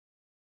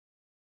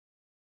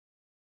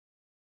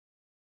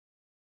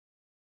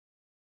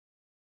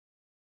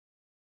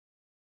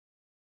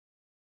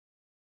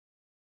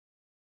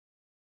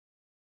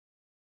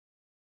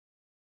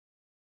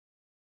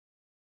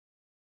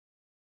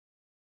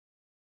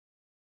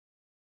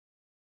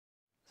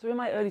So in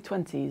my early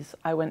 20s,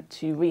 I went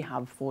to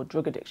rehab for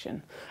drug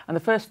addiction. And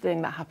the first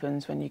thing that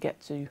happens when you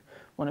get to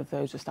one of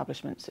those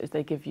establishments is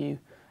they give you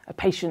a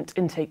patient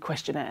intake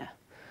questionnaire,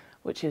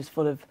 which is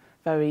full of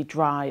very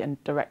dry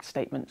and direct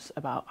statements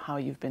about how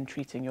you've been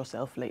treating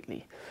yourself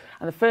lately.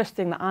 And the first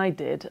thing that I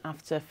did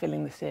after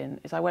filling this in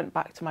is I went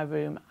back to my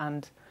room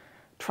and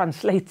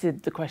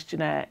translated the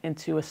questionnaire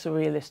into a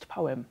surrealist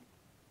poem.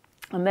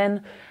 And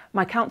then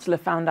my counsellor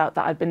found out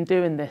that I'd been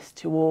doing this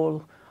to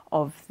all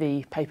of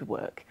the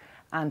paperwork.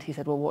 And he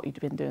said, well, what have you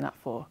been doing that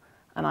for?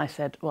 And I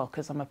said, well,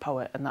 because I'm a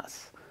poet and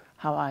that's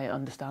how I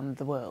understand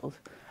the world.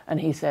 And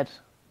he said,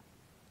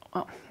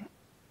 well,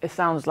 it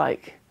sounds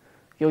like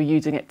you're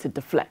using it to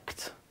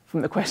deflect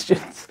from the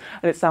questions.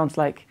 And it sounds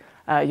like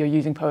you're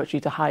using poetry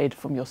to hide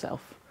from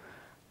yourself.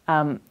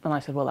 And I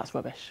said, well, that's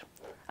rubbish.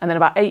 And then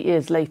about 8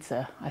 years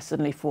later, I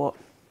suddenly thought,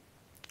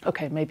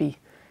 okay, maybe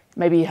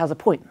he has a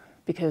point.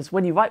 Because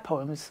when you write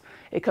poems,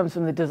 it comes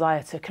from the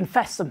desire to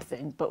confess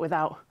something, but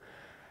without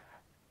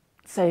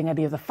saying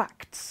any of the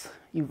facts.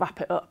 You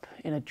wrap it up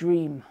in a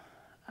dream.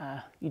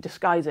 You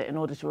disguise it in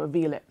order to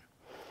reveal it.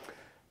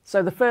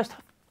 So the first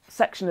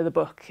section of the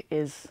book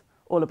is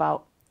all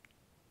about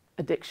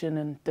addiction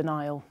and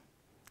denial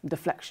and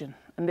deflection.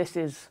 And this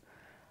is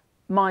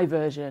my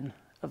version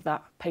of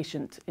that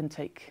patient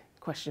intake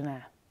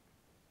questionnaire.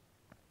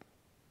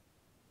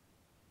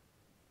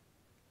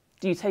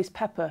 Do you taste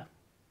pepper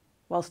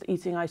whilst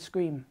eating ice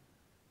cream?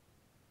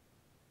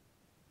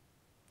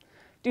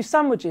 Do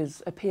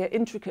sandwiches appear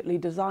intricately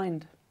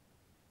designed?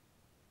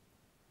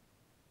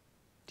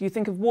 Do you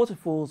think of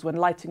waterfalls when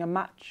lighting a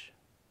match?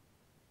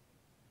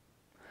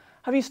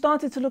 Have you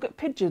started to look at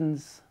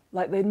pigeons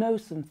like they know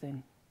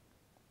something?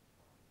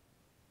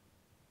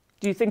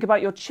 Do you think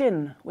about your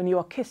chin when you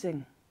are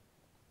kissing?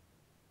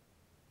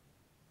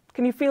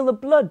 Can you feel the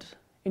blood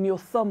in your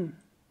thumb?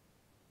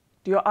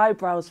 Do your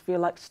eyebrows feel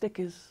like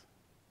stickers?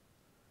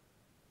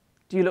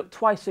 Do you look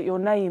twice at your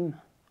name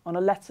on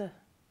a letter?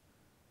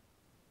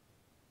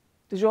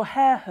 Does your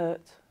hair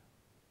hurt?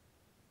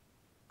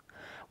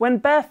 When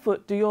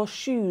barefoot, do your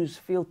shoes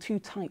feel too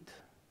tight?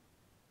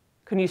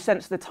 Can you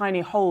sense the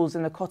tiny holes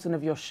in the cotton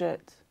of your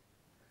shirt?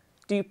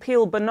 Do you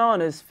peel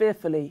bananas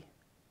fearfully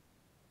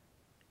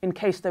in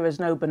case there is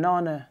no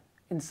banana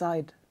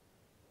inside?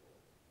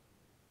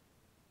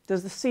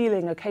 Does the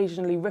ceiling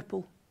occasionally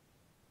ripple?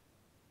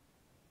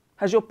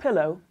 Has your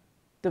pillow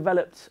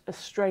developed a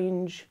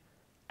strange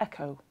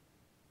echo?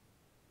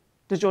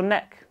 Does your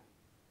neck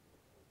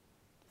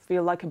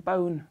feel like a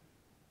bone?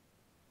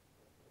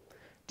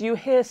 Do you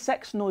hear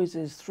sex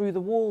noises through the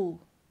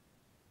wall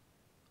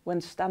when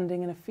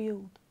standing in a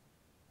field?